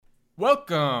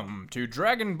Welcome to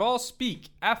Dragon Ball Speak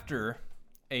after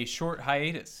a short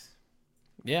hiatus.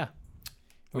 Yeah.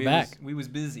 We're back. We was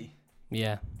busy.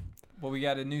 Yeah. Well, we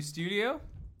got a new studio.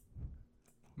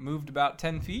 Moved about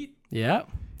 10 feet. Yeah.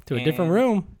 To a different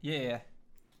room. Yeah.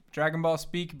 Dragon Ball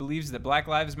Speak believes that Black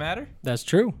Lives Matter. That's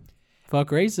true. Fuck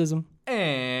racism.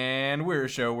 And we're a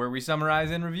show where we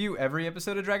summarize and review every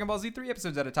episode of Dragon Ball Z 3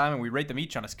 episodes at a time, and we rate them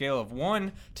each on a scale of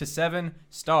 1 to 7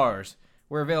 stars.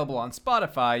 We're available on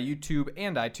Spotify, YouTube,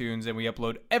 and iTunes, and we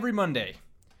upload every Monday.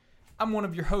 I'm one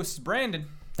of your hosts, Brandon.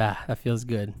 Ah, that feels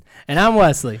good. And I'm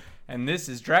Wesley. And this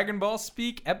is Dragon Ball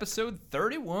Speak, episode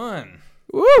 31.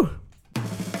 Woo!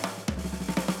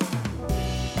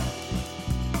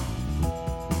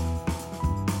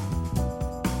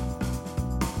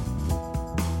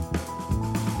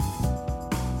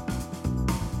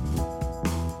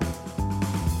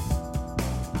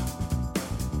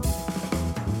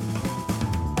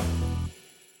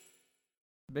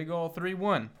 Big ol'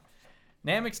 3-1.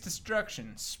 Namek's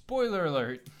destruction. Spoiler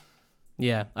alert.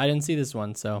 Yeah, I didn't see this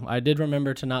one, so I did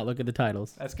remember to not look at the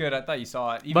titles. That's good. I thought you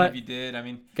saw it. Even But if you did, I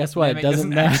mean, guess what? Namek It doesn't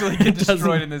matter. actually get It doesn't-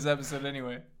 destroyed in this episode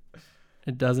anyway.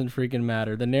 It doesn't freaking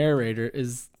matter. The narrator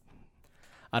is...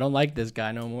 I don't like this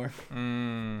guy no more.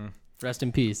 Rest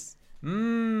in peace.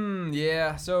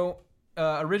 Yeah. So,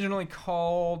 originally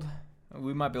called...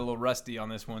 We might be a little rusty on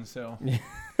this one, so...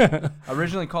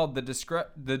 Originally called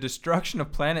the Destruction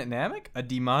of Planet Namek, a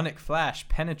demonic flash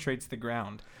penetrates the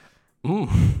ground.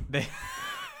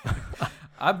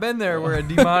 I've been there where a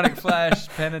demonic flash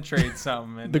penetrates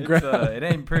something, and it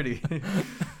ain't pretty.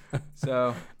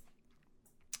 So,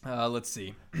 let's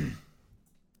see.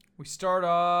 We start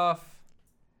off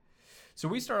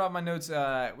my notes.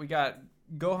 We got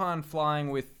Gohan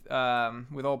flying with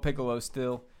old Piccolo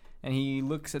still. And he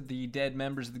looks at the dead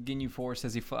members of the Ginyu Force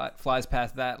as he flies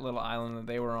past that little island that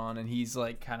they were on, and he's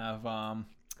like kind of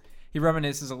he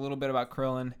reminisces a little bit about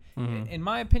Krillin. Mm-hmm. In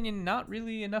my opinion, not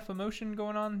really enough emotion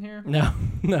going on here.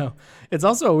 No. It's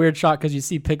also a weird shot because you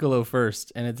see Piccolo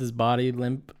first, and it's his body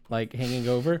limp, like hanging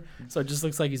over, so it just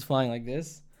looks like he's flying like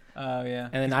this. Oh yeah.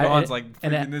 And then Gohan's like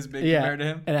freaking this big compared to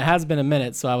him. And it has been a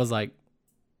minute, so I was like,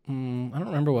 I don't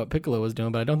remember what Piccolo was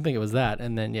doing, but I don't think it was that.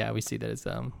 And then we see that it's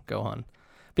Gohan.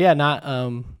 But yeah,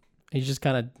 he's just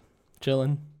kind of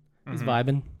chilling. He's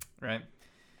vibing. Right.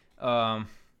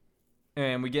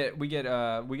 And we get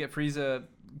Frieza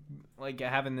like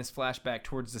having this flashback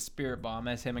towards the Spirit Bomb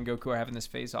as him and Goku are having this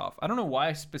face off. I don't know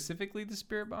why specifically the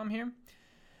Spirit Bomb here,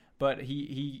 but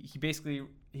he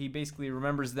basically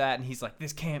remembers that, and he's like,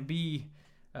 this can't be.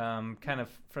 Kind of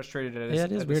frustrated at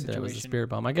it is weird that it was the Spirit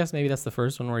Bomb. I guess maybe that's the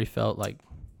first one where he felt like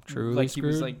truly like screwed. He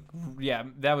was like, yeah,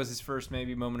 that was his first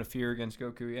maybe moment of fear against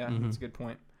Goku. Yeah, that's a good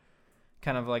point.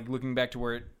 Kind of like looking back to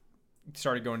where it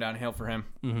started going downhill for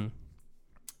him.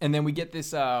 And then we get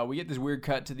this weird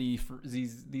cut to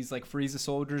these like Frieza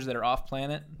soldiers that are off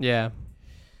planet. Yeah,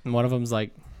 and one of them's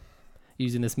like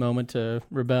using this moment to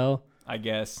rebel, I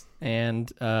guess, and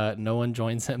no one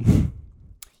joins him.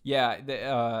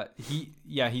 Yeah,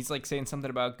 he's like saying something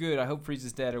about good. I hope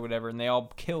Frieza's dead or whatever, and they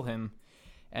all kill him.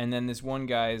 And then this one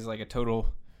guy is like a total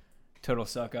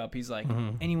suck up. He's like,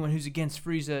 anyone who's against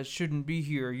Frieza shouldn't be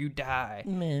here. You die.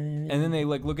 And then they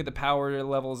like look at the power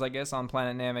levels, I guess, on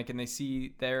Planet Namek, and they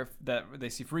see they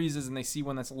see Frieza's, and they see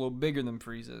one that's a little bigger than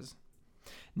Frieza's.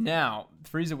 Now,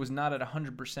 Frieza was not at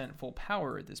 100% full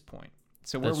power at this point.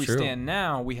 So where we stand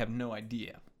now, we have no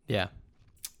idea. Yeah.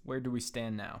 Where do we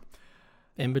stand now?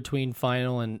 In between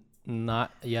final and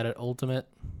not yet at ultimate.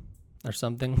 Or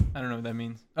something. I don't know what that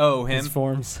means. Oh, him? His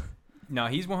forms. No,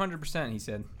 he's 100%, he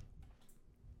said.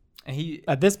 And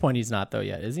at this point, he's not, though,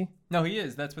 yet, is he? No, he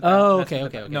is. That's what.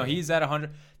 Okay. No, he's at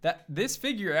 100. This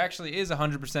figure actually is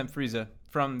 100% Frieza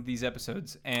from these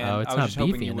episodes. And I was not just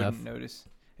hoping you wouldn't notice.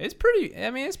 It's pretty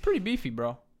beefy,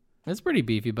 bro. It's pretty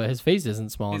beefy, but his face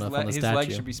isn't small enough on the statue. His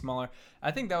legs should be smaller.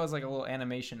 I think that was like a little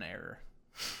animation error.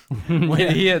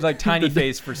 He had like tiny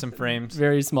face for some frames.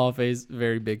 Very small face,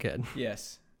 very big head.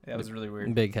 Yes. That was really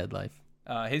weird. Big head life.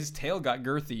 His tail got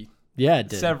girthy. Yeah, it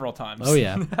did. Several times. Oh,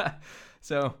 yeah.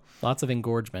 So. Lots of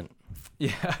engorgement.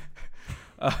 Yeah.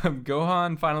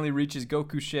 Gohan finally reaches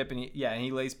Goku's ship, and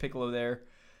he lays Piccolo there.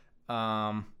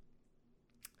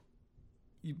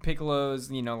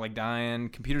 Piccolo's, like dying.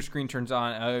 Computer screen turns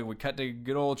on. We cut to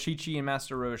good old Chi-Chi and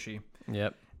Master Roshi.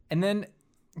 Yep. And then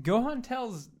Gohan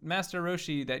tells Master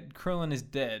Roshi that Krillin is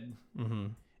dead.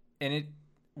 And it...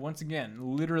 Once again,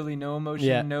 literally no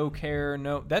emotion, no care,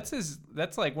 no. That's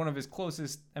like one of his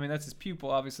closest. I mean, that's his pupil,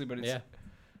 obviously, but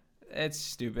it's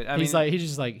stupid. He's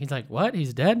like, what?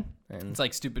 He's dead? And it's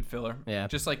like stupid filler. Yeah.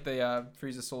 Just like the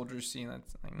Frieza soldiers scene.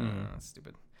 That's like, that's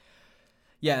stupid.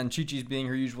 Yeah, and Chi-Chi's being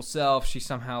her usual self. She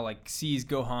somehow like sees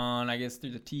Gohan, I guess,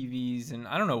 through the TVs, and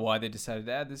I don't know why they decided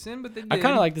to add this in, but they did. I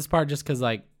kind of like this part just because,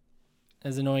 like,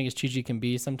 as annoying as Chi-Chi can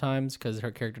be sometimes, because her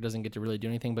character doesn't get to really do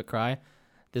anything but cry.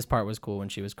 This part was cool when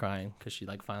she was crying because she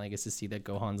like finally gets to see that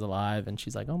Gohan's alive, and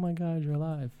she's like, "Oh my God, you're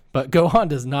alive!" But Gohan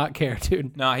does not care,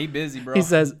 dude. Nah, he busy, bro. He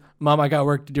says, "Mom, I got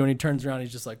work to do," and he turns around. And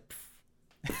he's just like,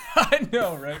 I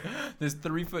know, right? This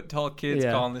 3-foot tall kid's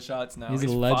Yeah. calling the shots now. He's a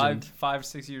legend. 5,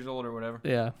 6 years old or whatever.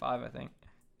 "Yeah, 5, I think.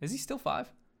 Is he still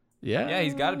 5? yeah, Yeah,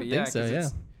 he's got to be. I Yeah, think so,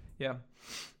 'cause yeah."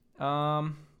 yeah.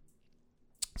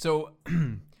 So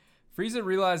Frieza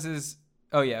realizes.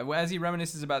 Oh yeah, as he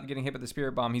reminisces about getting hit by the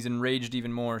spirit bomb, he's enraged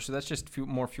even more. So that's just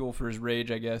more fuel for his rage,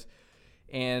 I guess.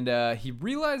 And he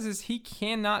realizes he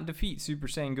cannot defeat Super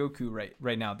Saiyan Goku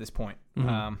right now at this point.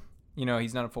 Mhm.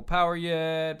 He's not at full power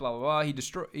yet. Blah blah blah.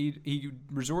 He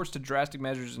resorts to drastic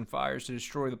measures and fires to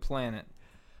destroy the planet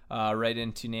right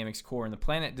into Namek's core, and the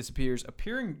planet disappears.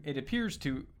 It appears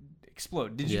to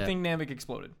explode. Did you Yeah. think Namek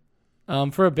exploded?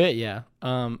 For a bit, yeah.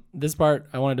 This part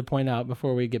I wanted to point out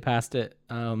before we get past it.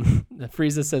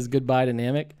 Frieza says goodbye to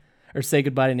Namek, or say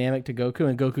goodbye to Namek to Goku,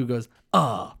 and Goku goes,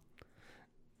 "Ah."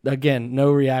 Again,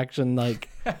 no reaction. Like,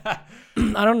 I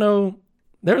don't know.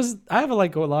 I have a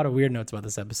lot of weird notes about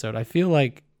this episode. I feel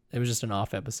like it was just an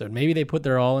off episode. Maybe they put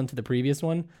their all into the previous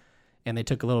one, and they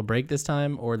took a little break this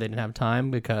time, or they didn't have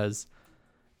time because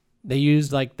they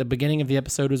used like the beginning of the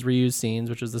episode was reused scenes,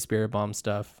 which was the spirit bomb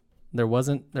stuff. There was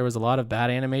a lot of bad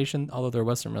animation, although there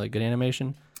was some really good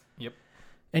animation. Yep.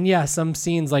 And yeah, some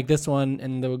scenes like this one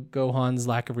and the Gohan's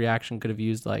lack of reaction could have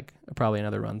used like probably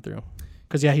another run through.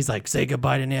 Because yeah, he's like, "Say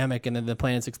goodbye to Namek," and then the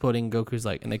planet's exploding. And Goku's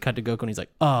like, and they cut to Goku and he's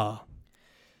like, "Ah."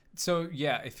 So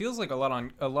yeah, it feels like a lot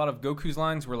of Goku's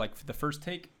lines were like the first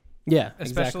take. Yeah,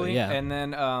 Especially, exactly, yeah. And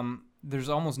then there's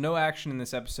almost no action in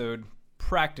this episode,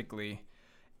 practically.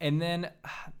 And then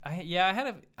I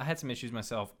had some issues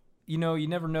myself. You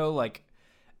never know, like,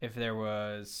 if there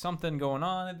was something going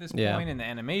on at this point in the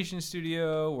animation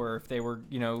studio, or if they were,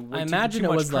 I imagine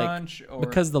it was crunch, like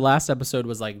because the last episode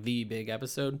was like the big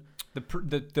episode.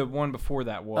 The one before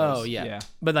that was. Oh yeah.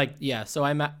 But like so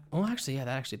that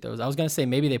actually throws. I was gonna say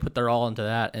maybe they put their all into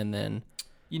that, and then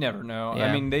you never know. Yeah,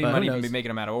 I mean, they but might who even knows? be making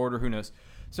them out of order. Who knows?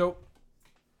 So,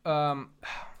 what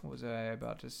was I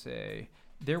about to say?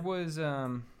 There was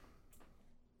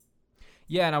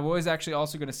Yeah, and I was actually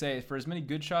also going to say, for as many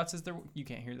good shots as you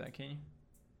can't hear that, can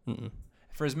you? Mm-mm.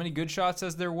 For as many good shots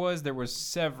as there was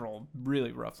several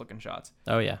really rough-looking shots.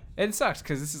 Oh yeah. And it sucks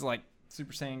because this is like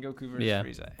Super Saiyan Goku versus Yeah.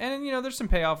 Frieza, and there's some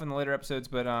payoff in the later episodes,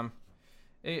 but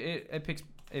it picks.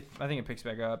 I think it picks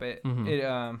back up. It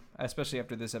especially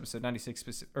after this episode,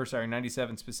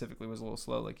 97 specifically was a little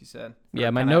slow, like you said. Yeah,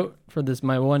 my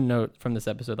one note from this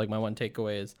episode, like my one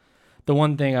takeaway is the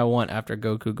one thing I want after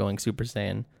Goku going Super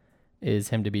Saiyan is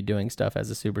him to be doing stuff as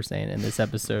a Super Saiyan, and this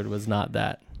episode was not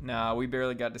that. Nah, we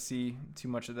barely got to see too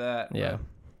much of that. Yeah.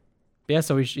 Yeah,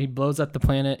 so he blows up the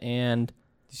planet, and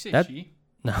Did you say she?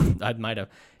 no, I might have.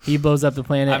 He blows up the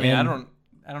planet. I mean, and,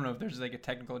 I don't know if there's like a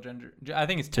technical gender. I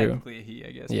think it's True. technically a he,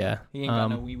 I guess. Yeah. He ain't got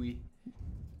no wee.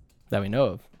 That we know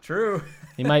of. True.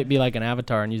 He might be like an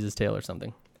avatar and use his tail or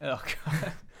something. Oh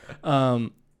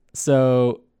god.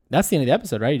 So that's the end of the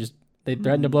episode, right? They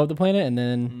threatened to blow up the planet, and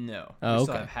then No. Oh, We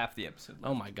still okay. have half the episode left.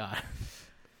 oh my god.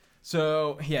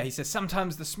 So yeah, he says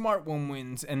sometimes the smart one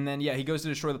wins, and then he goes to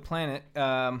destroy the planet.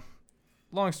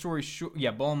 Long story short,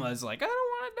 Bulma is like, I don't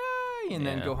want to die, and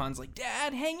then Yeah. Gohan's like,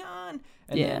 Dad, hang on,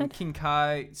 and Yeah. then King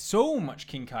Kai, so much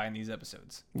King Kai in these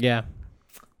episodes. Yeah.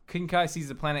 King Kai sees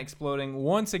the planet exploding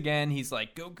once again. He's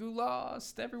like, Goku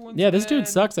lost. Everyone's Yeah, this dude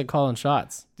dead." sucks at calling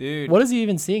shots. Dude. What is he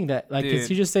even seeing that? Like, does Dude.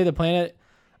 he just say the planet?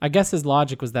 I guess his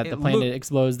logic was that the It planet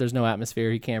explodes. There's no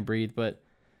atmosphere. He can't breathe. But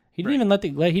he didn't even let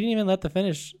the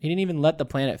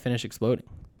planet finish exploding.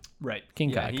 Right.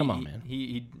 King Kai, come on, man.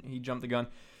 He jumped the gun.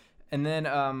 And then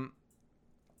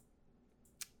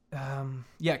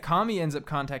Kami ends up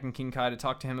contacting King Kai to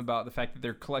talk to him about the fact that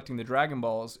they're collecting the Dragon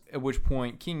Balls, at which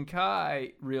point King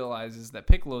Kai realizes that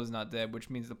Piccolo is not dead, which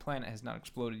means the planet has not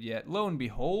exploded yet. Lo and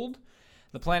behold,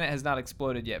 the planet has not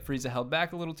exploded yet. Frieza held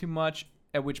back a little too much,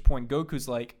 at which point Goku's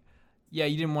like, yeah,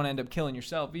 you didn't want to end up killing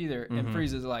yourself either. And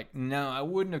Frieza's like, no, I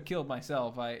wouldn't have killed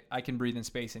myself. I can breathe in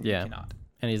space and you cannot.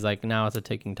 And he's like, now it's a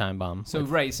ticking time bomb. So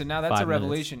so now that's a 5 minutes.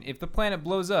 revelation. If the planet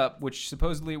blows up, which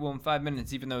supposedly it will in 5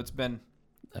 minutes, even though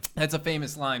that's a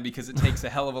famous line because it takes a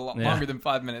hell of a lot longer than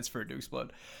 5 minutes for it to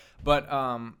explode. But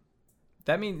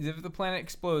that means if the planet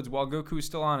explodes while Goku is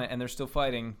still on it and they're still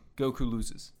fighting, Goku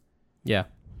loses. Yeah.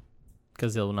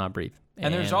 Because he'll not breathe.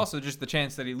 And there's also just the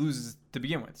chance that he loses to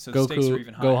begin with. So the stakes are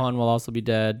even higher. Gohan will also be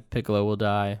dead. Piccolo will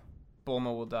die.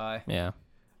 Bulma will die. Yeah.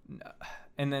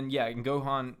 And then, and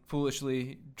Gohan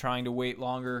foolishly trying to wait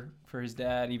longer for his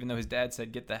dad, even though his dad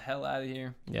said, get the hell out of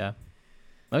here. Yeah.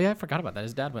 Oh, yeah, I forgot about that.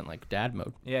 His dad went, like, dad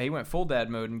mode. Yeah, he went full dad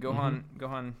mode, and Gohan,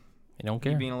 He don't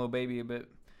care. being a little baby a bit.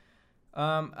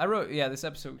 I wrote, this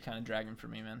episode was kind of dragging for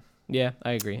me, man. Yeah,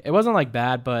 I agree. It wasn't, like,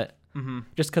 bad, but Mm-hmm.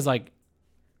 just because, like,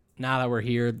 now that we're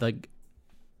here, like,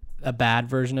 a bad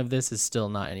version of this is still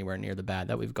not anywhere near the bad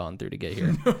that we've gone through to get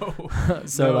here. No,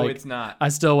 So, like, it's not. I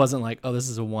still wasn't like, oh, this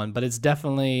is a 1, but it's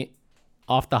definitely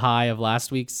off the high of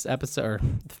last week's episode, or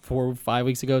 4 or 5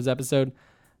 weeks ago's episode.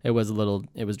 It was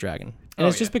dragging. And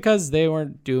it's just because they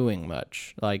weren't doing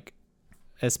much, like,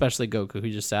 especially Goku, who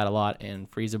just sat a lot, and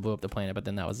Frieza blew up the planet, but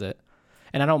then that was it.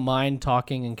 And I don't mind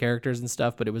talking and characters and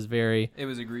stuff, but it was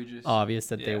egregious. obvious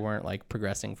that they weren't, like,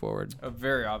 progressing forward.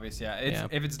 Very obvious, yeah.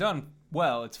 If it's done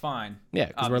well, it's fine. Yeah,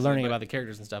 because we're learning about the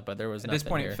characters and stuff, but there was at nothing this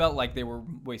point here. It felt like they were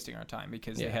wasting our time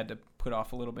because they had to put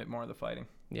off a little bit more of the fighting.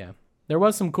 Yeah. There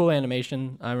was some cool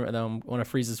animation. I remember one of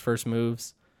Frieza's first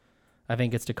moves. I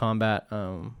think it's to combat.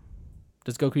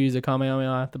 Does Goku use a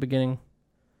Kamehameha at the beginning?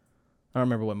 I don't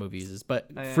remember what move he uses,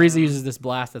 but Frieza uses this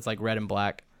blast that's like red and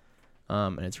black,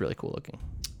 and it's really cool looking.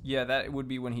 Yeah, that would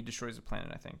be when he destroys the planet,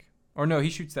 I think. Or no, he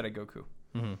shoots that at Goku.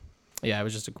 Mm-hmm. Yeah, it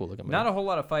was just a cool looking move. Not a whole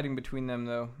lot of fighting between them,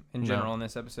 though, in general in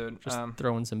this episode. Just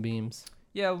throwing some beams.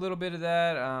 Yeah, a little bit of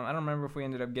that. I don't remember if we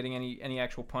ended up getting any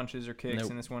actual punches or kicks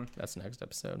in this one. That's next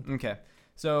episode. Okay.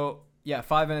 So,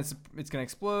 5 minutes, it's going to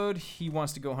explode. He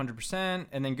wants to go 100%.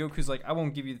 And then Goku's like, I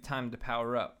won't give you the time to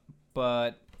power up.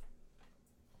 But,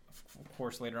 of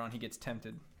course, later on, he gets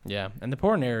tempted. Yeah, and the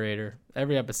poor narrator,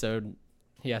 every episode,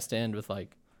 he has to end with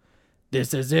like,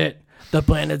 this is it. The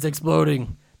planet's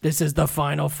exploding. This is the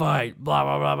final fight. Blah,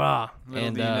 blah, blah, blah.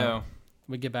 Little do you know.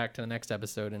 We get back to the next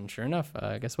episode, and sure enough,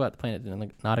 guess what? The planet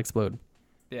did not explode.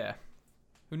 Yeah.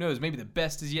 Who knows? Maybe the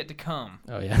best is yet to come.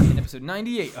 Oh, yeah. In episode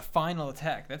 98, a final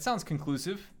attack. That sounds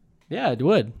conclusive. Yeah, it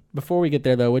would. Before we get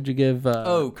there, though, what'd you give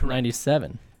correct.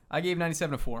 97? I gave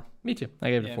 97 a 4. Me too. I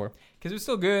gave it a 4. Because it was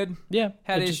still good. Yeah.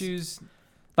 Had issues.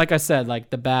 Like I said, like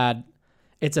the bad,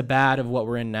 it's a bad of what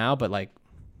we're in now, but like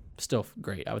still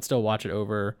great. I would still watch it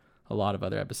over a lot of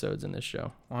other episodes in this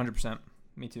show. 100%.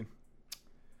 Me too.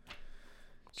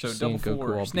 So Just double seeing Goku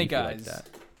 4, all snake beefy eyes. like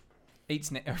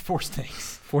that. 4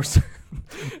 snakes. 4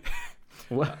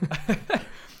 what?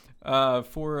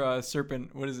 4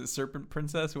 serpent. What is it? Serpent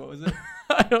princess? What was it?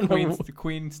 I don't know. The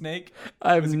queen snake.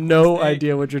 I have no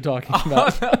idea what you're talking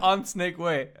about. On Snake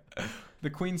Way. The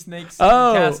queen snake's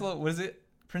castle. What is it?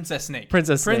 Princess Snake.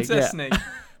 Princess Snake.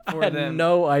 I had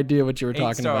no idea what you were 8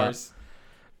 talking stars.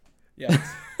 about.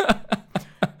 Yeah.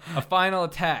 A final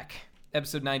attack.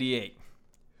 Episode 98.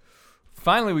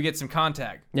 Finally, we get some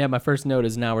contact. Yeah, my first note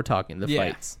is now we're talking the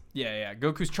fights. Yeah.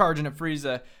 Goku's charging at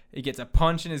Frieza. He gets a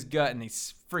punch in his gut, and he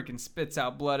freaking spits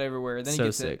out blood everywhere. Then he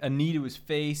gets a knee to his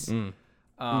face. And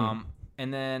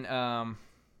then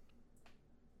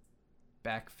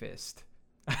back fist.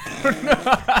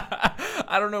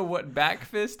 I don't know what back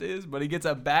fist is, but he gets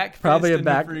a back fist Probably into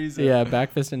Frieza. Yeah,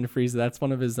 back fist into Frieza. That's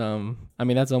one of his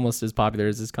that's almost as popular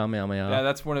as his Kamehameha. Yeah,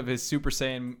 that's one of his Super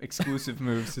Saiyan exclusive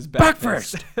moves. His back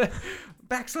fist.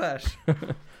 Backslash.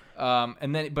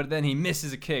 But then he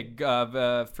misses a kick.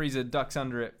 Frieza ducks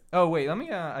under it. Oh wait, let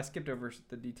me. I skipped over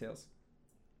the details.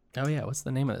 Oh yeah, what's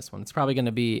the name of this one? It's probably going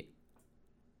to be.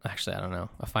 Actually, I don't know.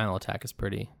 A final attack is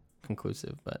pretty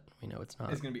conclusive, but we know it's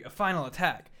not. It's going to be a final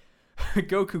attack.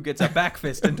 Goku gets a back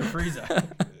fist into Frieza.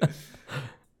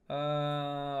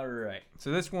 All right.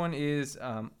 So this one is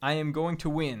I am going to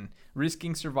win,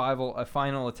 risking survival, a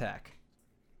final attack.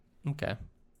 Okay.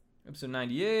 Episode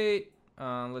 98.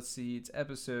 Let's see. It's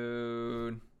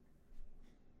episode...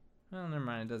 Oh, never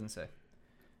mind. It doesn't say.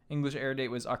 English air date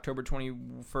was October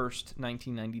 21st,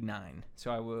 1999.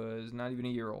 So I was not even a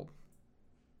year old.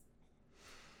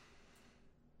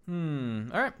 All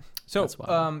right. So,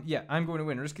 I'm going to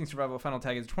win. Risking survival, final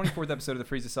tag is the 24th episode of the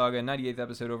Frieza Saga, 98th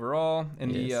episode overall in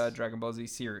the Dragon Ball Z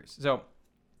series. So,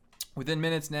 within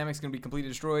minutes, Namek's going to be completely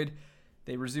destroyed.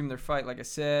 They resume their fight, like I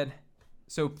said.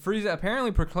 So, Frieza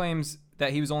apparently proclaims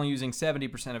that he was only using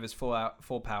 70% of his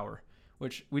full power,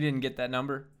 which we didn't get that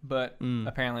number, but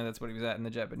apparently that's what he was at in the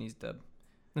Japanese dub.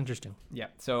 Interesting. Yeah.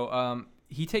 So,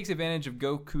 he takes advantage of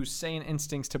Goku's Saiyan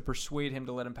instincts to persuade him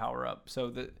to let him power up. So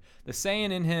the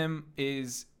Saiyan in him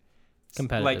is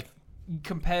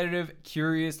competitive,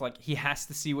 curious. Like he has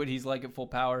to see what he's like at full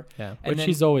power. Yeah, which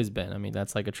he's always been. I mean,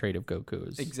 that's like a trait of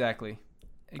Goku's. Exactly.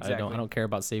 I don't care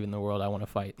about saving the world. I want to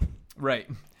fight. Right.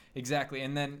 Exactly.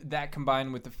 And then that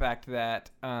combined with the fact that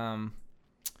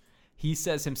he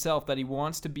says himself that he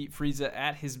wants to beat Frieza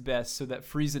at his best, so that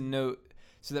Frieza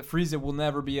so that Frieza will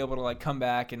never be able to like come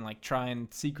back and like try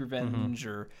and seek revenge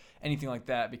or anything like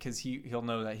that, because he'll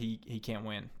know that he can't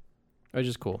win. Which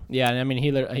is cool. Yeah, and I mean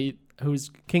he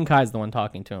who's King Kai's the one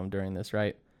talking to him during this,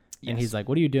 right? Yes. And he's like,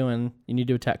 "What are you doing? You need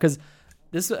to attack." Because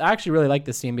I actually really like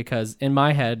this scene, because in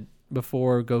my head,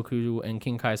 before Goku and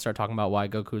King Kai start talking about why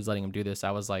Goku's letting him do this,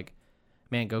 I was like,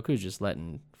 man, Goku's just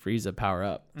letting Frieza power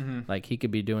up. Like, he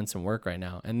could be doing some work right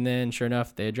now. And then, sure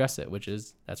enough, they address it,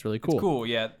 that's really cool. It's cool,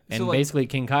 yeah. And so, basically,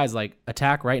 King Kai's like,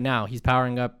 attack right now. He's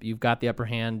powering up. You've got the upper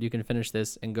hand. You can finish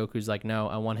this. And Goku's like, no,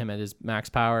 I want him at his max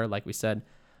power. Like we said,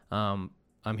 I'm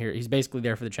here. He's basically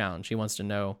there for the challenge. He wants to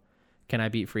know, can I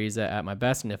beat Frieza at my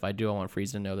best? And if I do, I want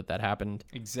Frieza to know that happened.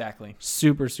 Exactly.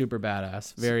 Super, super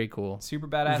badass. Very cool. Super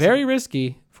badass. Very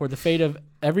risky for the fate of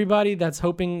everybody that's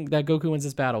hoping that Goku wins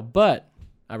this battle, but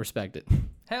I respect it.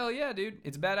 Hell yeah, dude.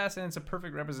 It's badass, and it's a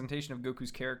perfect representation of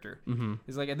Goku's character.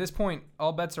 It's like, at this point,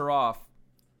 all bets are off.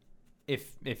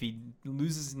 If he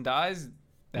loses and dies,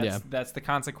 that's the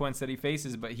consequence that he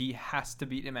faces, but he has to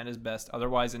beat him at his best.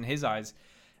 Otherwise, in his eyes,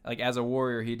 like, as a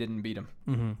warrior, he didn't beat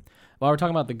him. While we're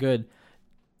talking about the good,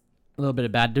 a little bit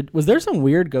of bad. Was there some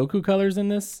weird Goku colors in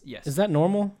this? Yes. Is that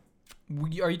normal?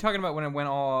 Are you talking about when it went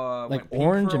all like went pink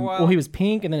orange? for a while? Well, he was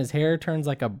pink, and then his hair turns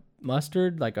like a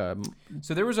mustard,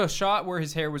 So there was a shot where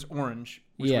his hair was orange,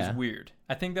 which was weird.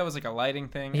 I think that was like a lighting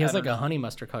thing. He has like a honey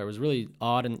mustard color. It was really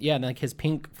odd, and and like his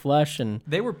pink flesh and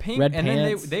they were pink, red and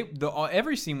pants. then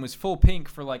every scene was full pink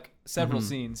for like several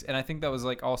scenes, and I think that was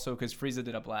like also because Frieza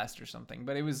did a blast or something.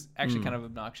 But it was actually kind of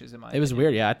obnoxious in my opinion. It was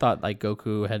weird. Yeah, I thought like I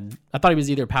thought he was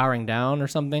either powering down or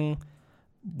something,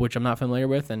 which I'm not familiar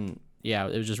with, and yeah,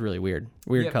 it was just really weird.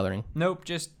 Weird coloring. Nope,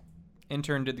 just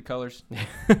intern did the colors.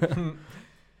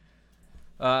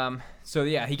 So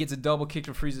yeah, he gets a double kick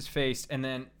to Frieza's face, and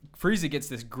then Frieza gets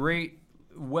this great,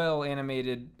 well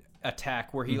animated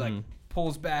attack where he like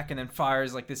pulls back and then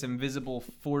fires like this invisible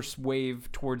force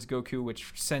wave towards Goku,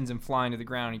 which sends him flying to the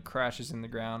ground. He crashes in the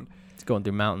ground. It's going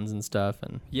through mountains and stuff,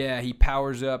 and yeah, he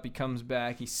powers up. He comes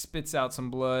back. He spits out some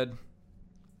blood.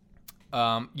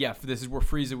 This is where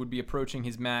Frieza would be approaching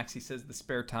his max. He says the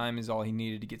spare time is all he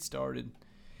needed to get started,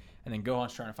 and then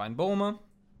Gohan's trying to find Bulma.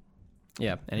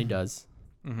 Yeah, and he does.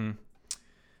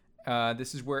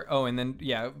 This is where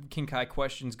King Kai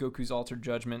questions Goku's altered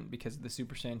judgment because of the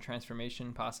Super Saiyan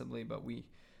transformation, possibly, but we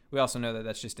also know that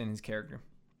that's just in his character.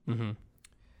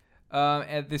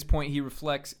 At this point, he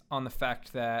reflects on the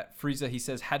fact that Frieza, he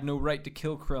says, had no right to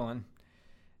kill Krillin,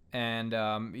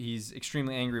 and he's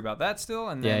extremely angry about that still.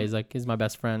 And then, he's like, he's my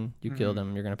best friend. You killed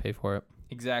him. You're gonna pay for it.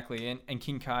 Exactly. And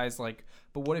King Kai's like,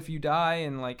 but what if you die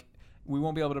and like we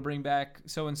won't be able to bring back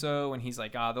so and so? And he's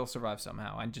like, they'll survive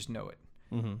somehow. I just know it.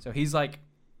 So he's like,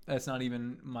 that's not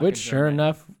even my Which, concern, sure right?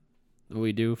 enough,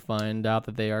 we do find out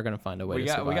that they are going to find a way to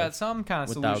survive. We got some kind of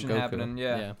solution Goku. happening,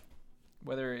 yeah.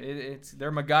 Whether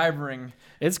they're MacGyvering.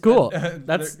 It's cool.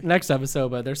 That's next episode,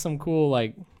 but there's some cool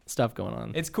like stuff going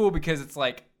on. It's cool because it's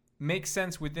like makes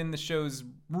sense within the show's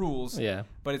rules. Yeah.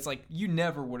 But it's like you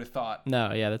never would have thought.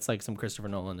 No, yeah, that's like some Christopher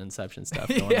Nolan Inception stuff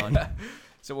going on.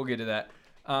 So we'll get to that.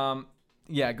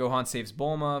 Gohan saves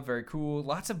Bulma. Very cool.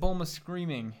 Lots of Bulma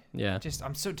screaming. Yeah.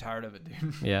 I'm so tired of it,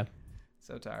 dude. Yeah.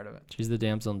 So tired of it. She's the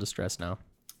damsel in distress now.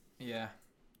 Yeah.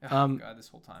 Oh, God, this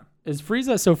whole time. Is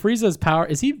Frieza, so Frieza's power,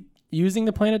 is he using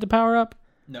the planet to power up?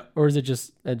 No. Or is it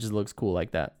just looks cool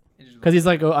like that? Because he's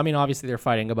like, obviously they're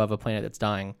fighting above a planet that's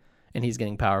dying and he's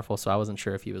getting powerful. So I wasn't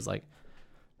sure if he was like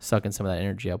sucking some of that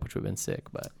energy up, which would have been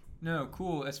sick, but. No,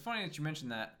 cool. It's funny that you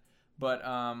mentioned that, but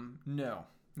no.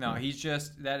 No,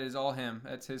 that is all him.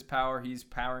 That's his power. He's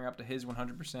powering up to his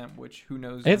 100%, which who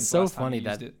knows. It's so funny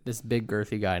that this big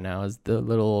girthy guy now is the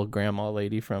little grandma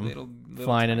lady from little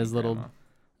flying in his grandma. little,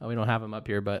 we don't have him up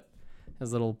here, but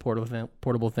his little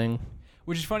portable thing.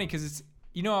 Which is funny because it's,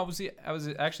 I was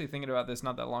actually thinking about this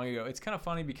not that long ago. It's kind of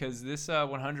funny because this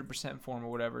 100% form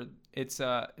or whatever, it's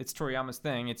Toriyama's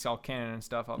thing. It's all canon and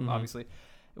stuff, obviously.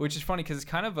 Which is funny because it's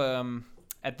kind of,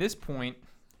 at this point,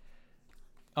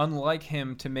 unlike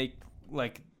him to make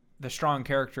like the strong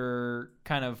character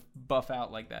kind of buff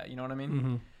out like that, you know what I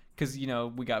mean? Because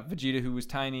we got Vegeta, who was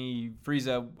tiny.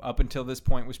 Frieza up until this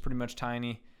point was pretty much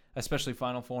tiny, especially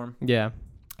final form. Yeah,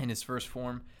 in his first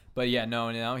form. But yeah,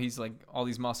 now he's like all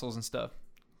these muscles and stuff.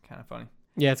 Kind of funny.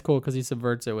 Yeah, it's cool because he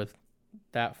subverts it with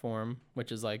that form,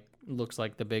 which is like looks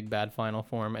like the big bad final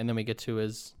form, and then we get to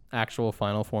his actual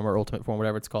final form or ultimate form,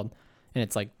 whatever it's called, and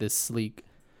it's like this sleek,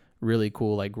 really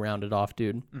cool, like rounded off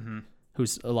dude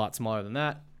who's a lot smaller than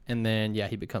that. And then,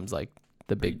 he becomes like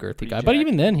the big girthy guy. But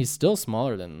even then, he's still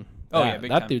smaller than that.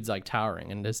 That dude's like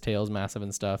towering and his tail's massive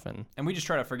and stuff. And we just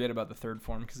try to forget about the third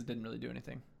form because it didn't really do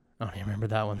anything. I don't even remember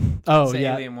that one. Oh, It's the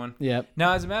yeah. alien one. Yep.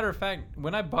 Now, as a matter of fact,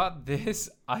 when I bought this,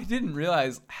 I didn't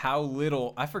realize how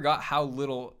little. I forgot how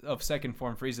little of second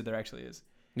form Frieza there actually is.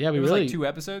 Yeah, we It was really. like 2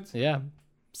 episodes, Yeah.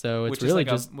 So it's which really is like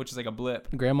just which is like a blip,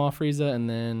 Grandma Frieza and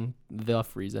then the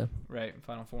Frieza. right?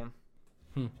 Final form.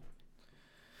 Hmm.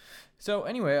 So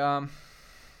anyway,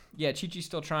 yeah, Chi-Chi's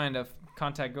still trying to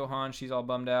contact Gohan. She's all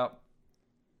bummed out.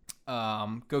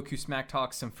 Goku smack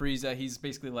talks some Frieza. He's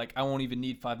basically like, I won't even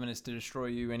need 5 minutes to destroy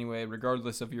you anyway,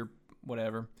 regardless of your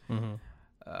whatever.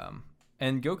 Mm-hmm.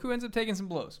 And Goku ends up taking some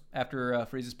blows after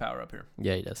Frieza's power up here.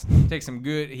 Yeah, he does. Takes some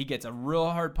good. He gets a real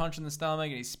hard punch in the stomach,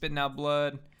 and he's spitting out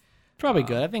blood. Probably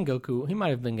good. I think Goku, he might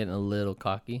have been getting a little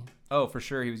cocky. Oh, for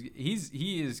sure.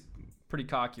 He is pretty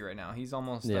cocky right now. He's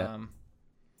almost Yeah.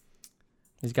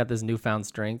 He's got this newfound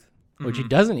strength, which he Mhm.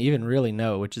 doesn't even really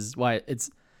know, which is why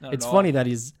it's not at all. funny that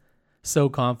he's so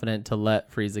confident to let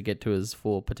Frieza get to his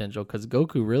full potential, because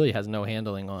Goku really has no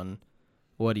handling on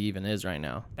what he even is right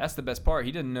now. That's the best part.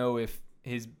 He didn't know if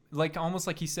his almost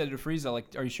like he said to Frieza, like,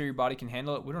 "Are you sure your body can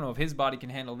handle it?" We don't know if his body can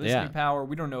handle this Yeah. new power.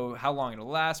 We don't know how long it'll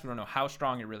last. We don't know how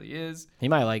strong it really is. He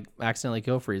might like accidentally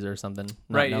kill Frieza or something,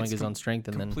 not Right, knowing it's his own strength,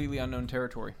 and then Completely unknown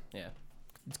territory. yeah,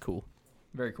 it's cool.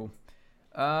 Very cool.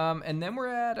 And then we're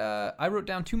at I wrote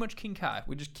down too much King Kai.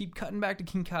 We just keep cutting back to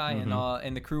King Kai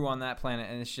and the crew on that planet,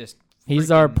 and it's just He's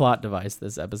our freaking- plot device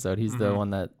this episode. He's the Mhm. one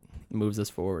that moves us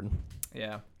forward.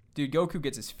 Yeah, dude, Goku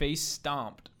gets his face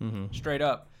stomped Mm-hmm. straight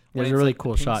up. When There's a it's, really like, the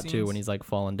cool pink shot too scenes. when he's like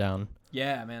falling down.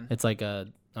 Yeah, man. It's like I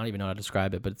don't even know how to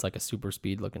describe it, but it's like a super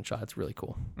speed looking shot. It's really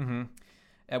cool. Mm-hmm.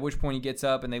 At which point he gets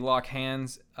up and they lock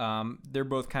hands. They're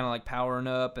both kind of like powering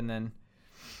up, and then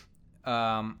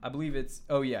I believe it's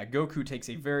Goku takes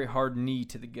a very hard knee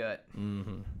to the gut.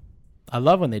 Mm-hmm. I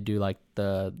love when they do like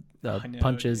the I know,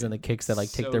 punches dude. and the kicks that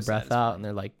like take So their breath satisfying. out, and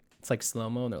they're like it's like slow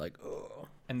mo, and they're like, oh,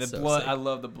 And the so blood, sick. I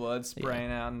love the blood spraying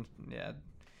out. And, yeah.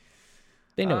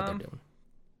 They know what Um, they're doing.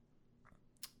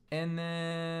 And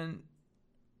then,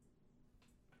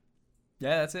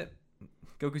 yeah, that's it.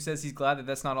 Goku says he's glad that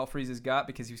that's not all Frieza's got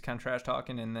because he was kind of trash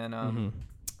talking. And then,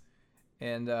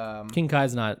 King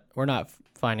Kai's not. We're not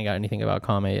finding out anything about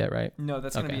Kame yet, right? no,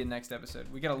 that's going to Okay. be a next episode.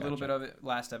 We got a little Gotcha. bit of it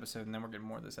last episode, and then we're getting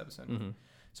more this episode. Mm-hmm.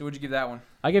 So, what'd you give that one?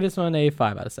 I give this one a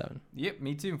 5 out of 7. Yep,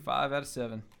 me too. 5 out of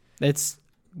 7. It's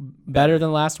better than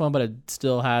the last one, but it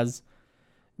still has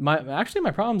my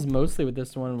problems mostly with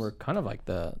this one were kind of like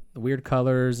the weird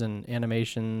colors and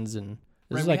animations, and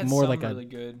this is we like had more some like really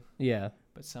good, yeah,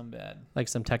 but some bad. like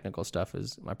some technical stuff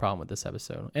is my problem with this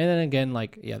episode. And then again,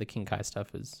 like the King Kai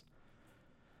stuff is.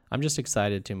 I'm just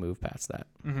excited to move past that.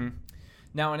 Mm-hmm.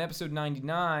 Now, in episode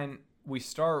 99, we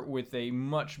start with a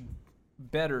much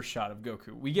better shot of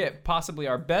Goku. We get possibly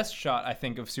our best shot, I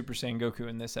think, of Super Saiyan Goku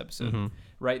in this episode, Mm-hmm.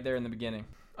 right there in the beginning.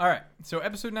 All right, so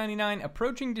episode 99,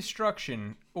 Approaching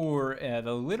Destruction, or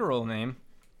the literal name,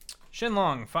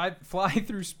 Shenlong, fly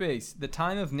through space. The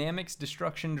time of Namek's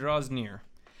destruction draws near.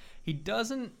 He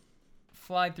doesn't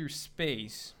fly through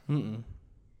space. Mm-mm.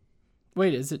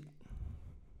 Wait, is it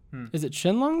Hmm. is it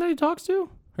Shenlong that he talks to,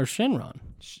 or Shenron?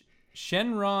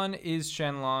 Shenron is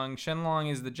Shenlong.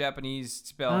 Shenlong is the Japanese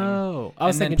spelling. Oh, I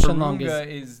was and thinking then Shenlong Purunga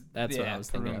is. is That's what yeah, I was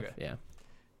thinking of. Purunga. Yeah.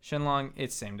 Shenlong,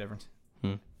 it's same difference.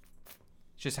 Hmm.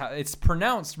 It's just how it's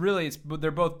pronounced. Really,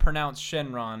 they're both pronounced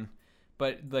Shenron,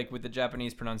 but like with the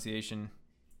Japanese pronunciation,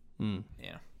 Mm.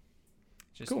 yeah,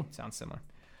 just Cool. sounds similar.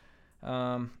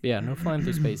 Yeah, no flying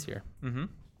through space here. Mm-hmm.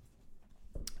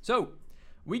 So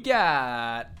we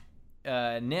got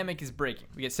Namek is breaking.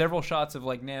 We get several shots of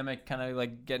like Namek kind of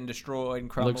like getting destroyed and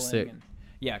crumbling. Looks sick. And,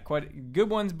 yeah, quite good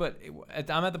ones, but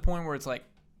I'm at the point where it's like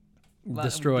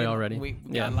Destroy already. We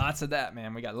Yeah. got lots of that,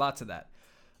 man. We got lots of that.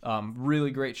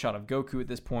 Really great shot of Goku at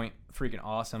this point. Freaking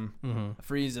awesome. Mm-hmm.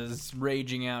 Frieza's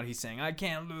raging out. He's saying, "I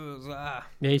can't lose." Ah.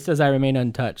 Yeah, he says, "I remain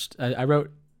untouched." I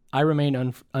wrote, "I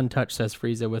remain untouched," says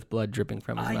Frieza with blood dripping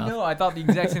from his I mouth. know. I thought the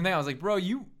exact same thing. I was like, "Bro,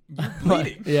 you're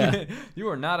bleeding. Yeah. You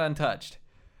are not untouched."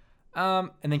 And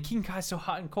then King Kai's so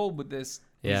hot and cold with this.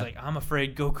 Yeah. He's like, "I'm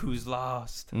afraid Goku's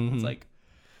lost." Mhm. It's like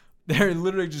they're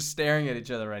literally just staring at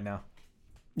each other right now.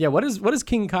 Yeah, what is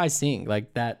King Kai seeing?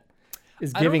 Like that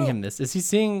is I don't giving know. him this. Is he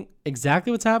seeing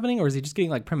exactly what's happening, or is he just getting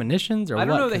like premonitions, or I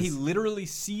don't what? know that he 'Cause- literally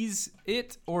sees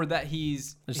it or that Just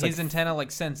his like- antenna like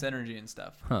sense energy and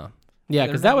stuff. Huh. Yeah, They're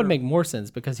because that would never- make more sense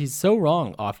because he's so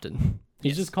wrong often.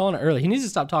 He's Yes. just calling it early. He needs to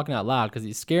stop talking out loud because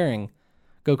he's scaring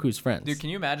Goku's friends. Dude, can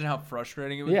you imagine how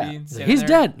frustrating it would yeah. be? He's like, standing he's there?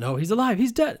 dead. No, he's alive.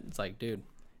 He's dead. It's like, dude.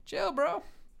 Chill, bro.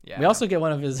 Yeah. We also get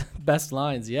one of his best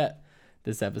lines yet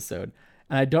this episode.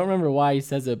 And I don't remember why he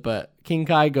says it, but King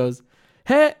Kai goes,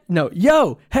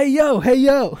 hey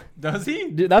yo. Does he?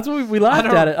 Dude, that's what we laughed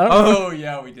at it. I don't know. Oh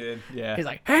yeah, we did. Yeah. He's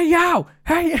like, hey yo.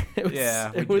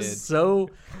 It we was did. so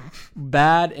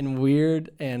bad and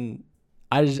weird, and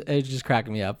it just cracked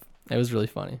me up. It was really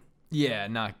funny. Yeah,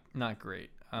 not great.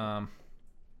 Not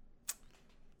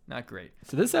great.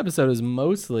 So this episode is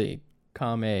mostly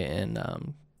Kame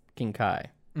and King Kai.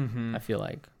 Mm-hmm. I feel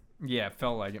like. Yeah,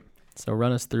 felt like it. So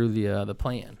run us through the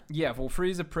plan. Yeah, well,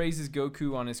 Frieza praises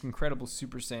Goku on his incredible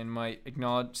Super Saiyan might,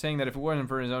 saying that if it wasn't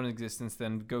for his own existence,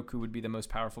 then Goku would be the most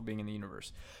powerful being in the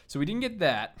universe. So we didn't get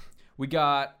that. We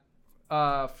got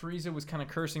Frieza was kind of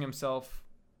cursing himself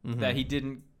that he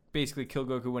didn't basically kill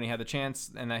Goku when he had the chance,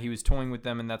 and that he was toying with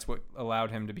them, and that's what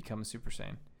allowed him to become a Super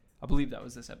Saiyan. I believe that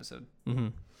was this episode. Mm-hmm.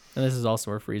 And this is also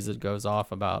where Frieza goes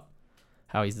off about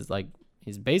how he's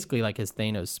basically like his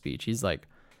Thanos speech. He's like,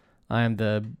 I am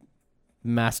the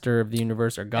master of the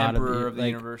universe, or god Emperor of the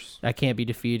like, universe. I can't be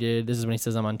defeated. This is when he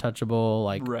says I'm untouchable.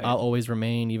 Like, Right. I'll always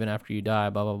remain even after you die,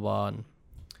 blah, blah, blah. And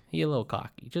he a little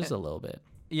cocky, just a little bit.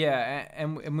 Yeah,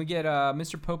 and we get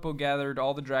Mr. Popo gathered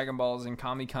all the Dragon Balls, and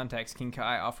Kami contacts King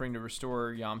Kai, offering to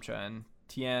restore Yamcha and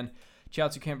Tien.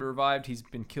 Chiaotzu can't be revived. He's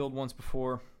been killed once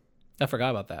before. I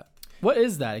forgot about that. What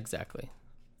is that exactly?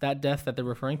 That death that they're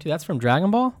referring to? That's from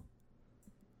Dragon Ball?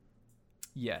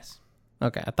 Yes.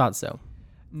 Okay, I thought so.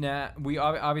 We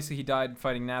obviously he died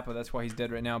fighting Nappa. That's why he's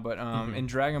dead right now. But in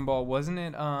Dragon Ball, wasn't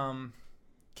it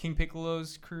King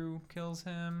Piccolo's crew kills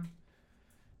him?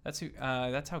 That's who.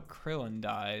 That's how Krillin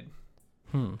died.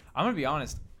 I'm gonna be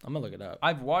honest. I'm gonna look it up.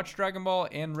 I've watched Dragon Ball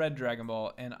and read Dragon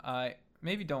Ball, and I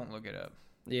maybe don't look it up.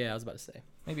 Yeah, I was about to say.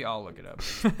 Maybe I'll look it up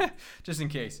just in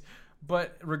case.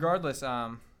 But regardless,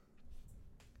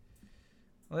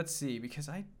 let's see, because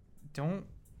I don't.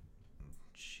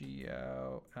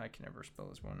 I can never spell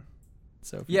this one.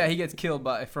 So Yeah, he gets killed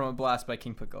from a blast by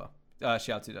King Piccolo.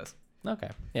 Shiatsu does. Okay.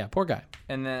 Yeah, poor guy.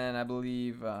 And then I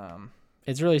believe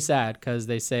It's really sad because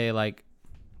they say, like,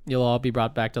 you'll all be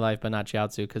brought back to life, but not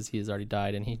Chiaotzu because he has already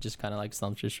died, and he just kind of, like,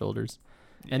 slumps his shoulders.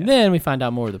 Yeah. And then we find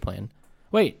out more of the plan.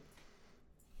 Wait.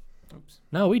 Oops.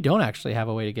 No, we don't actually have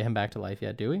a way to get him back to life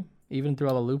yet, do we? Even through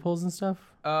all the loopholes and stuff?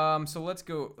 So let's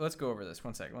go over this.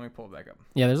 1 second. Let me pull it back up.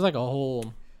 Yeah, there's, like, a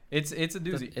whole... It's a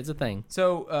doozy. It's a thing.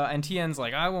 So, and Tien's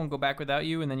like, I won't go back without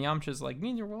you. And then Yamcha's like,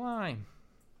 neither will I.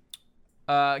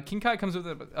 King Kai comes up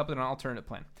with an alternative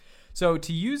plan. So,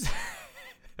 to use...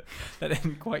 that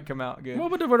didn't quite come out good.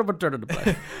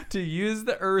 To use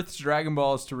the Earth's Dragon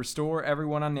Balls to restore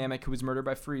everyone on Namek who was murdered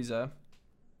by Frieza.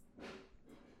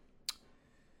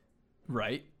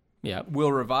 Right. Yeah.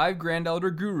 Will revive Grand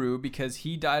Elder Guru because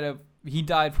he died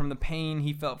from the pain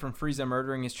he felt from Frieza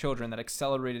murdering his children that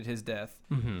accelerated his death.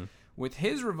 Mm-hmm. With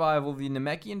his revival, the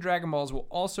Namekian Dragon Balls will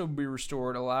also be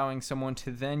restored, allowing someone to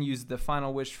then use the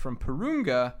final wish from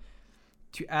Purunga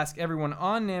to ask everyone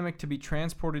on Namek to be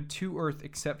transported to Earth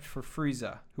except for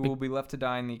Frieza, who will be left to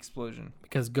die in the explosion.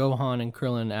 Because Gohan and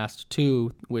Krillin asked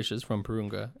 2 wishes from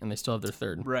Purunga, and they still have their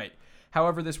 3rd. Right.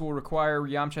 However, this will require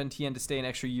Yamcha and Tien to stay an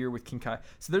extra year with King Kai.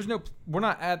 So we're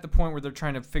not at the point where they're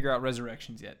trying to figure out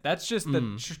resurrections yet. That's just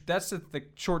the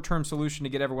short-term solution to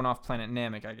get everyone off planet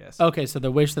Namek, I guess. Okay, so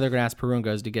the wish that they're going to ask Purunga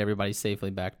is to get everybody safely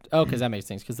back. Oh, because that makes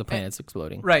sense, because the planet's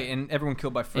exploding. Right, and everyone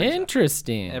killed by Frieza.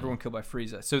 Interesting. Everyone killed by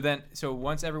Frieza. So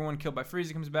once everyone killed by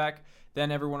Frieza comes back,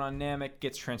 then everyone on Namek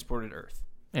gets transported to Earth.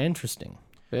 Interesting.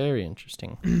 Very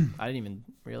interesting. I didn't even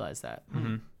realize that.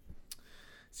 Mm-hmm.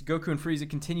 So Goku and Frieza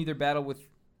continue their battle with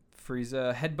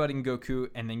Frieza headbutting Goku,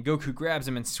 and then Goku grabs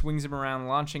him and swings him around,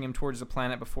 launching him towards the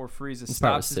planet before Frieza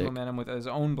stops his momentum with his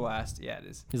own blast. Yeah, it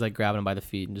is. He's like grabbing him by the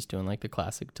feet and just doing like the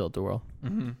classic tilt-a-whirl.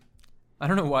 Mm-hmm. I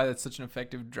don't know why that's such an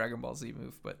effective Dragon Ball Z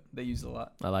move, but they use it a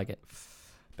lot. I like it.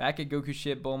 Back at Goku's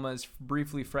ship, Bulma is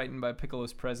briefly frightened by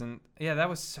Piccolo's presence. Yeah, that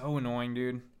was so annoying,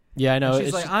 dude. Yeah, I know. And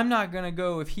she's like, I'm not going to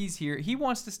go if he's here. He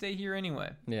wants to stay here anyway.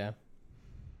 Yeah.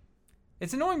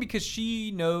 It's annoying because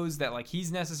she knows that like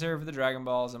he's necessary for the Dragon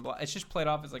Balls and blah. It's just played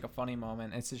off as like a funny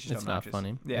moment. It's just it's obnoxious. Not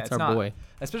funny. Yeah, it's our not, boy.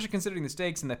 Especially considering the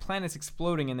stakes and the planet's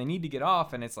exploding and they need to get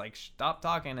off and it's like stop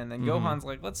talking and then Gohan's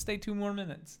like let's stay 2 more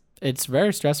minutes. It's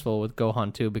very stressful with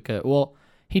Gohan too because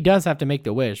he does have to make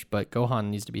the wish, but Gohan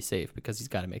needs to be safe because he's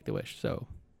got to make the wish. So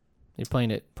you're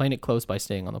playing it close by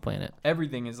staying on the planet.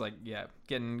 Everything is like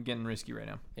getting risky right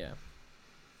now. Yeah.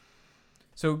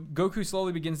 So Goku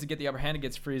slowly begins to get the upper hand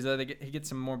against Frieza. He gets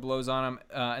some more blows on him,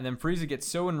 and then Frieza gets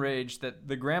so enraged that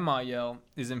the grandma yell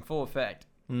is in full effect.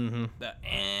 Mm-hmm.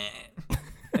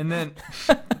 And then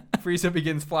Frieza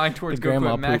begins flying towards The Goku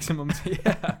grandma at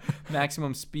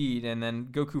maximum speed, and then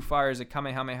Goku fires a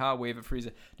Kamehameha wave at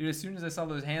Frieza. Dude, as soon as I saw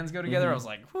those hands go together, I was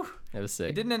like, whew. It was It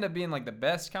sick. didn't end up being like the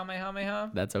best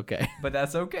Kamehameha, That's okay. but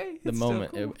that's okay. The It's still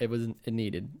moment cool. it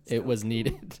needed. It was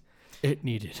needed. It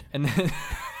needed. And then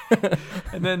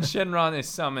and then Shenron is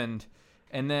summoned,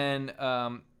 and then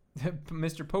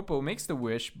Mr. Popo makes the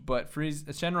wish, but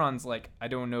Shenron's like, I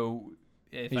don't know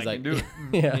if I can do it.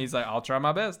 Yeah. And he's like, I'll try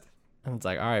my best. And it's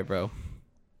like, all right, bro.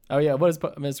 Oh yeah, what does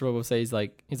Mr. Robo say? He's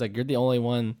like, you're the only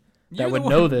one that You're would the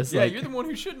know one- this. Yeah, like, you're the one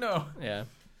who should know. yeah.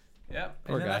 Yeah,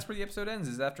 Poor and then guy. that's where the episode ends.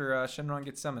 Is after Shenron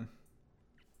gets summoned.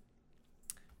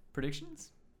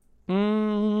 Predictions?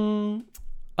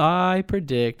 I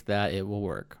predict that it will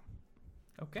work.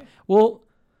 Okay. Well,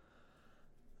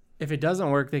 if it doesn't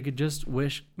work, they could just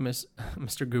wish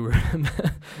Mr. Guru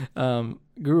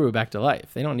Guru back to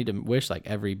life. They don't need to wish like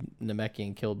every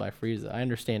Namekian killed by Frieza. I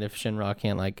understand if Shinra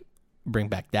can't like bring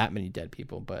back that many dead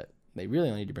people, but they really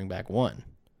only need to bring back one.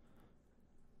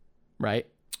 Right?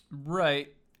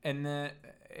 Right, and then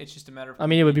it's just a matter of. I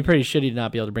mean, it would be pretty shitty to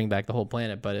not be able to bring back the whole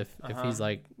planet, but if Uh-huh. he's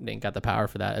like, they ain't got the power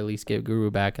for that, at least give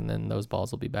Guru back and then those balls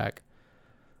will be back.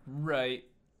 Right,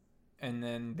 and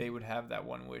then they would have that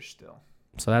one wish still.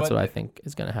 So that's But what I think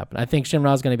is going to happen. I think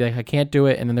Shinra's going to be like, I can't do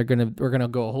it. And then we're going to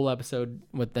go a whole episode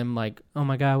with them like, oh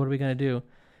my God, what are we going to do?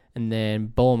 And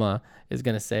then Bulma is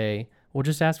going to say, well,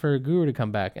 just ask for a Guru to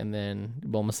come back. And then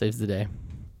Bulma saves the day.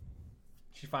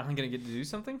 She's finally gonna get to do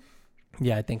something.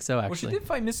 Yeah, I think so, Well, she actually. did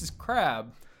fight Mrs.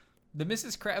 Crab. The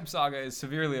Mrs. Crab saga is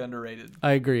severely underrated.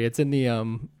 I agree. It's in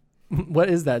the, what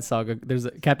is that saga? There's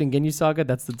a Captain Ginyu saga.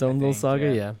 That's its own little think, saga.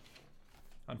 yeah. Yeah.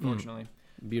 Unfortunately.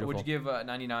 Beautiful. Would you give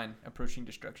 99 Approaching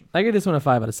Destruction? I give this one a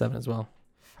 5 out of 7 as well.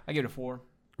 I give it a 4.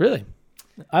 Really?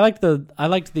 I liked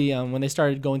the when they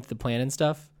started going through the plan and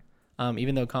stuff.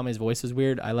 Even though Kame's voice is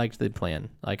weird, I liked the plan.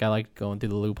 Like I liked going through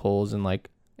the loopholes and like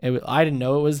I didn't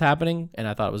know it was happening, and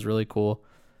I thought it was really cool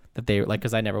that they like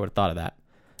because I never would have thought of that,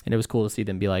 and it was cool to see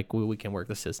them be like, we can work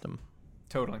the system.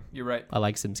 Totally, you're right. I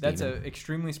like some scheming. That's an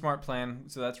extremely smart plan,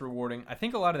 so that's rewarding. I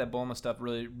think a lot of that Bulma stuff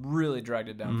really, really dragged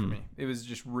it down for me. It was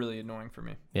just really annoying for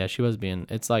me. Yeah, she was being.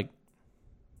 It's like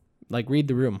read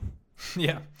the room.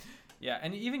 Yeah,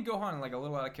 and even Gohan like a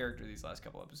little out of character these last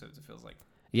couple episodes. It feels like.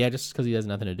 Yeah, just because he has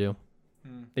nothing to do.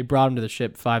 They brought him to the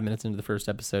ship 5 minutes into the first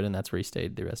episode, and that's where he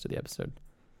stayed the rest of the episode.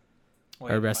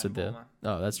 Well, Or yeah, rest of fine, the. Bulma.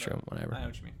 Oh, that's But true. Whatever. I know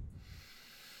what you mean.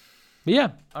 But yeah,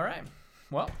 All right.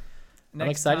 Well, I'm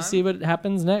excited to see what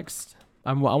happens next.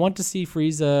 I want to see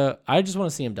Frieza. I just want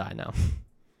to see him die now.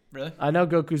 Really? I know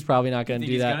Goku's probably not going Think to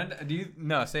do he's that. gonna? Do you?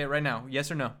 No. Say it right now.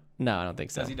 Yes or no? No, I don't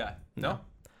think so. Does he die? No. No.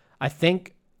 I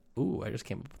think. Ooh, I just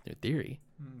came up with a new theory.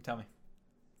 Tell me.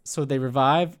 So they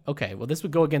revive. Okay, well, this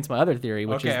would go against my other theory,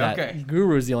 which is that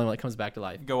Guru's the only one that comes back to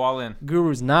life. Go all in.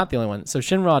 Guru's not the only one. So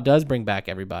Shinra does bring back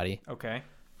everybody. Okay.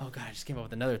 Oh, God, I just came up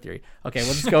with another theory. Okay,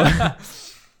 we'll just go.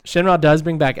 Shinra does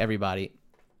bring back everybody.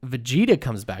 Vegeta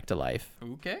comes back to life.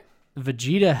 Okay.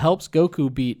 Vegeta helps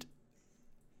Goku beat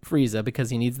Frieza because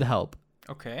he needs the help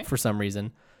Okay. for some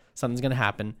reason. Something's going to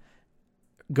happen.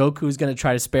 Goku's going to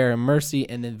try to spare him mercy,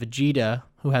 and then Vegeta,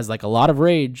 who has like a lot of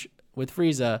rage with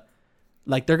Frieza,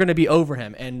 like they're going to be over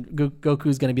him, and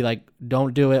Goku's going to be like,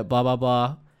 don't do it, blah, blah,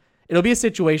 blah. It'll be a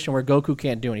situation where Goku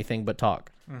can't do anything but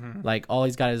talk. Mm-hmm. Like all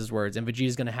he's got is his words, and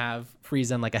Vegeta's going to have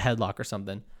Frieza in like a headlock or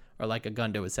something, or like a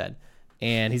gun to his head.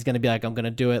 And he's going to be like, I'm going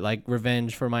to do it, like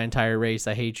revenge for my entire race.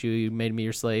 I hate you. You made me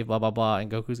your slave, blah, blah, blah. And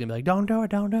Goku's going to be like, don't do it,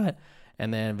 don't do it.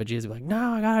 And then Vegeta's like,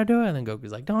 no, I got to do it. And then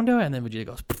Goku's like, don't do it. And then Vegeta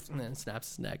goes, and then snaps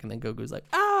his neck. And then Goku's like,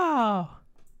 oh.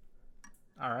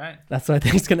 All right. That's what I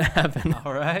think is going to happen.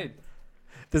 All right.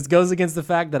 This goes against the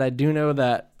fact that I do know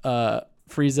that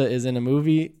Frieza is in a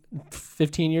movie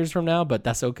 15 years from now, but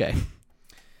that's okay.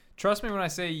 Trust me when I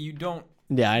say you don't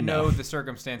Yeah, I know. the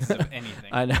circumstances of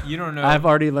anything. I know. You don't know. I've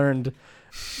already learned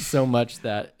so much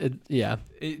that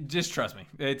Just trust me.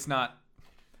 It's not.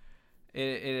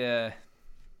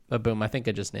 But boom, I think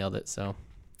I just nailed it. So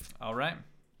All right.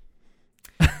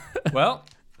 Well,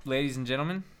 ladies and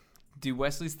gentlemen, do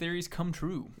Wesley's theories come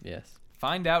true? yes.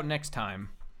 Find out next time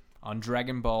on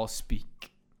Dragon Ball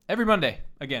Speak. Every Monday,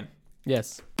 again.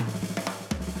 Yes.